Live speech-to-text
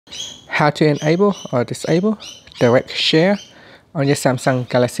how to enable or disable direct share on your Samsung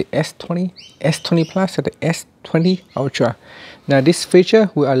Galaxy S20, S20 Plus, or the S20 Ultra. Now this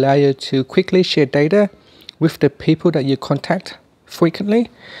feature will allow you to quickly share data with the people that you contact frequently.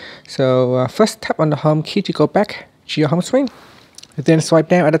 So first tap on the home key to go back to your home screen. Then swipe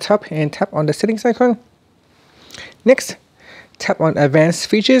down at the top and tap on the settings icon. Next, tap on advanced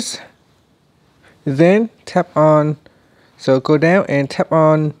features. Then tap on, go down and tap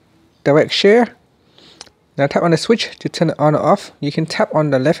on direct share. Now tap on the switch to turn it on or off. You can tap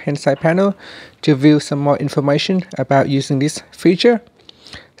on the left hand side panel to view some more information about using this feature.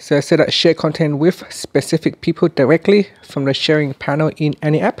 So set up share content with specific people directly from the sharing panel in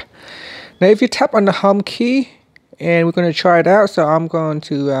any app. Now if you tap on the home key, and we're going to try it out, so I'm going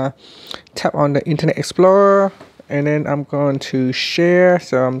to tap on the Internet Explorer, and then I'm going to share.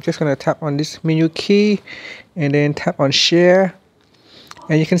 So I'm just going to tap on this menu key and then tap on share,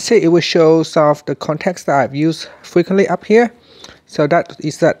 and you can see it will show some of the contacts that I've used frequently up here. So that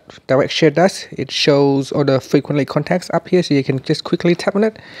is that direct share does. It shows all the frequently contacts up here, so you can just quickly tap on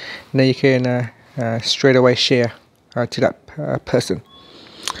it, and then you can straight away share to that person.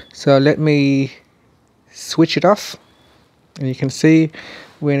 So let me switch it off, and you can see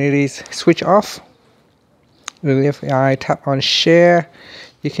when it is switched off, if I tap on share,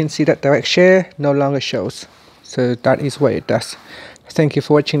 you can see that direct share no longer shows. So that is what it does. Thank you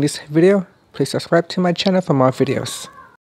for watching this video. Please subscribe to my channel for more videos.